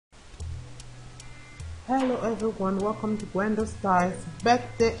Hello everyone, welcome to WendyStyles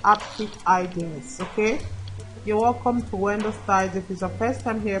birthday outfit ideas. Okay, you're welcome to WendyStyles. If it's your first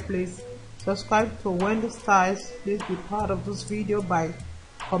time here, please subscribe to WendyStyles. Please be part of this video by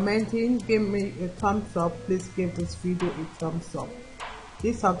commenting, give me a thumbs up. Please give this video a thumbs up.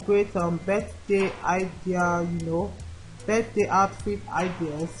 These are great birthday idea, birthday outfit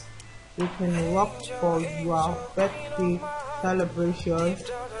ideas you can rock for your birthday celebrations.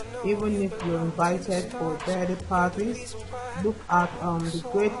 Even if you're invited for birthday parties, look at the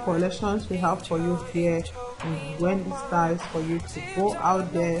great collections we have for you here in WendyStyles for you to go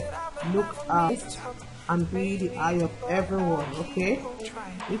out there, look at, and be the eye of everyone. Okay,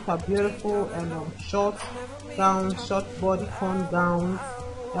 these are beautiful and short gowns, short bodycon gowns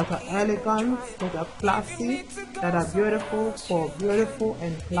that are elegant, that are classy, that are beautiful for beautiful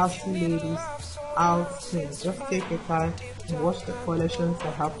and classy ladies out there. Just take your time and watch the collections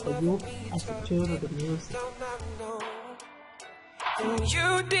I have for you as you chill with the music.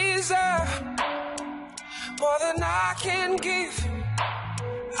 You deserve more than I can give.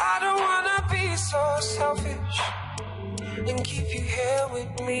 I don't wanna be so selfish and keep you here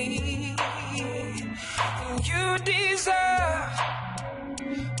with me. You deserve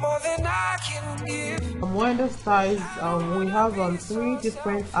more than I can give. From WendyStyles, we have 3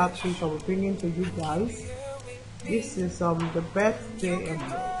 different outfits I'll be bringing to you guys. This is the birthday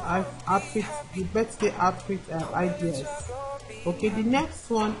outfit, ideas. Okay, the next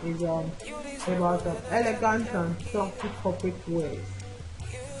one is about elegant and softy corporate wears.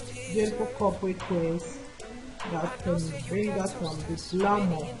 Beautiful corporate wears that can bring out the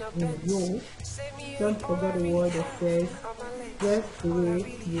glamour in you. Don't forget the word that says dress the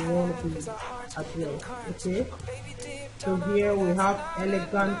way you want to be addressed. Okay, so here we have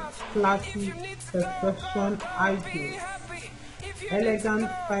elegant, classy, perfection ideas. Elegant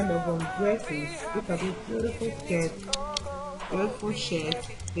kind of dresses. Look at this beautiful skirt, beautiful shirt.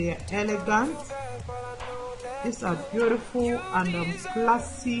 They are elegant. These are beautiful and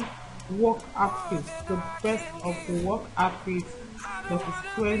classy work outfits. The best of the work outfits that is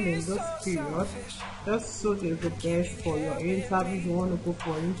trending in this period. Just suit is the best for your interview. If you want to go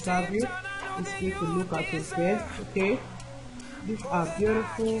for an interview, it's good to look at your best. Okay, these are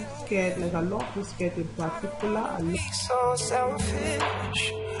beautiful skirts. Like I love this skirt in particular. I love so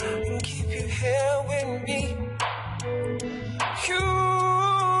selfish and keep you here with me.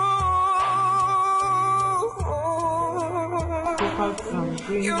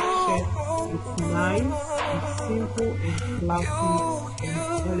 green shirt. It's nice, it's simple, and classy, and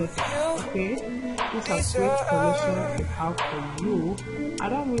elegant. Okay, these are great collections we have for you. I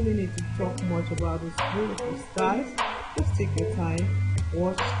don't really need to talk much about this beautiful styles. Just take your time,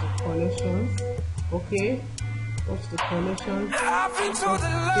 watch the collections. Okay, watch the collections. I've been told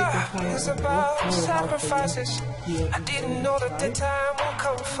that love is about sacrifices. I didn't know that the time will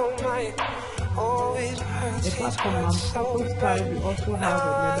come for mine. Oh, it hurts. Apart from photo style, we also have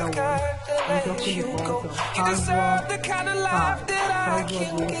another one. I'm talking about deserve the kind of life that I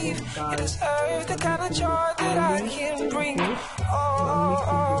can give. You deserve the kind of joy that I can bring.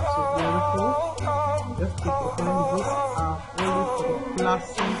 Just take your time. These are only for the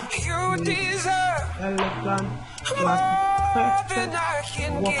classy, elegant, classy,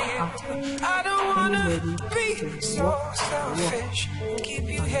 perfect work outfit. I don't wanna be so selfish. Keep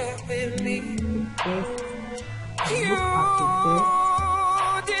you here with me. You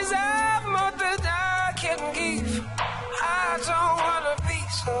deserve more than I can give. I don't wanna be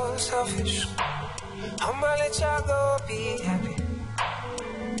so selfish. I'ma let y'all go be happy.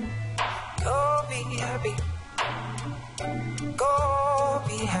 Go be happy. Go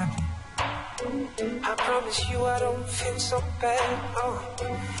be happy. I promise you I don't feel so bad.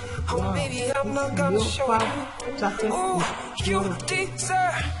 Oh, maybe I'm not gonna show you. Oh, you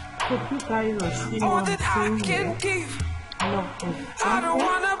deserve more than I can give. I don't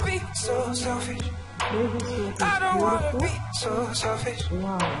wanna be so selfish. I don't wanna be so selfish.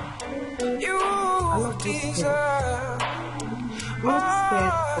 You deserve more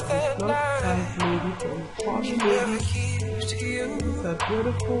than I never give to you. It's a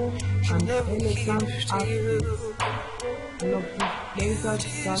beautiful and elegant outfit. Love this blazer,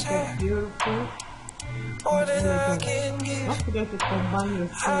 jacket, beautiful. More than I can give. Don't forget to combine your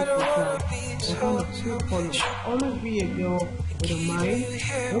skirt with a kind of two colors. Always be a girl with a mind,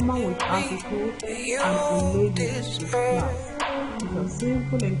 woman with attitude, and a lady with class. These are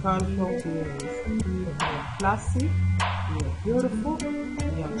simple and casual wears. They are classy, they are beautiful, they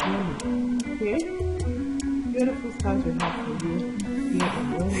are beautiful. Okay? Beautiful styles we have for you here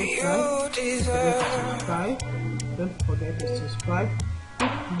on WendyStyles. Don't forget to subscribe.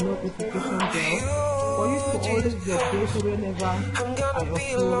 Hit the notification bell for you to always be updated whenever I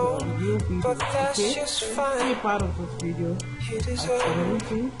upload a new video, okay? Be a part of this video by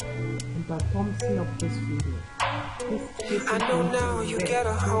commenting and by thumbsing up this video. I know now you get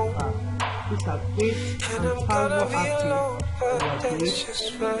a home. These are great and casual outfits for your dates,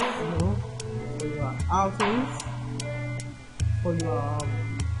 for your outings, for your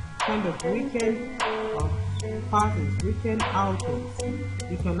kind of weekend parties, weekend outings.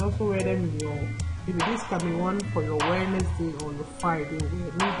 You can also wear them in your, maybe this can be one for your Wednesday or your Friday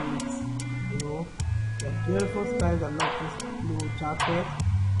where maybe it's, your beautiful styles. I love this blue jacket,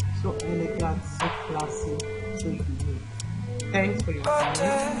 so elegant, so classy, so unique. Thanks for your time.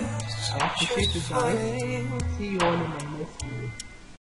 I appreciate you guys. See you all in my next video.